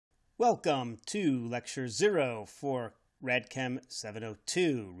Welcome to Lecture 0 for CHEM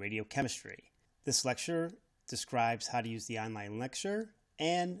 702, Radiochemistry. This lecture describes how to use the online lecture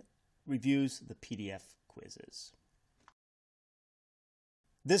and reviews the PDF quizzes.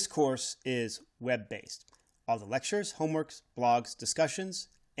 This course is web-based. All the lectures, homeworks, blogs, discussions,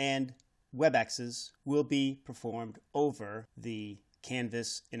 and WebExes will be performed over the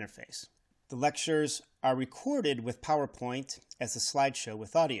Canvas interface. The lectures are recorded with PowerPoint as a slideshow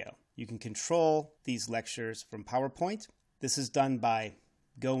with audio. You can control these lectures from PowerPoint. This is done by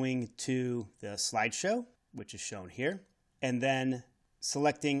going to the slideshow, which is shown here, and then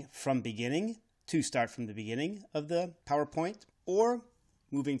selecting from beginning to start from the beginning of the PowerPoint, or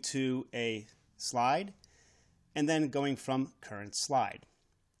moving to a slide and then going from current slide.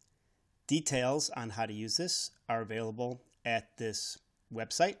 Details on how to use this are available at this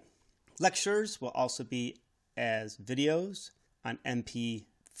website. Lectures will also be as videos on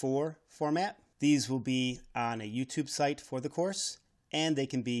MP4 format. These will be on a YouTube site for the course, and they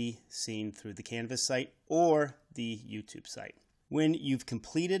can be seen through the Canvas site or the YouTube site. When you've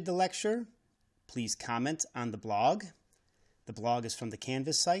completed the lecture, please comment on the blog. The blog is from the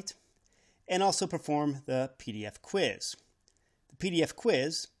Canvas site, and also perform the PDF quiz. The PDF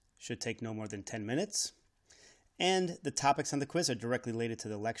quiz should take no more than 10 minutes, and the topics on the quiz are directly related to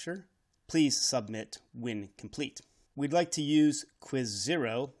the lecture. Please submit when complete. We'd like to use Quiz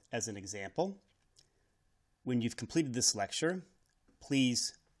 0 as an example. When you've completed this lecture,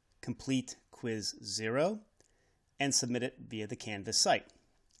 please complete Quiz 0 and submit it via the Canvas site.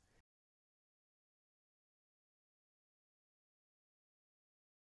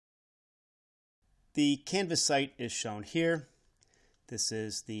 The Canvas site is shown here. This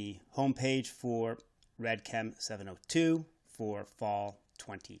is the homepage for CHEM 702 for fall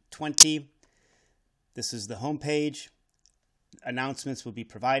 2020. This is the homepage. Announcements will be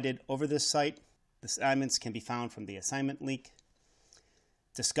provided over this site. The assignments can be found from the assignment link.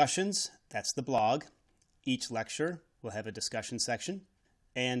 Discussions, that's the blog. Each lecture will have a discussion section.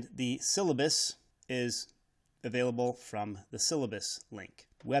 And the syllabus is available from the syllabus link.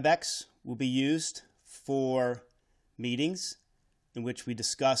 WebEx will be used for meetings in which we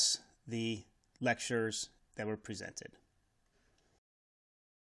discuss the lectures that were presented.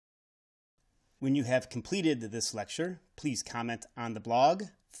 When you have completed this lecture, please comment on the blog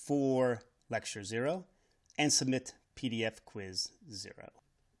for Lecture 0 and submit PDF Quiz 0.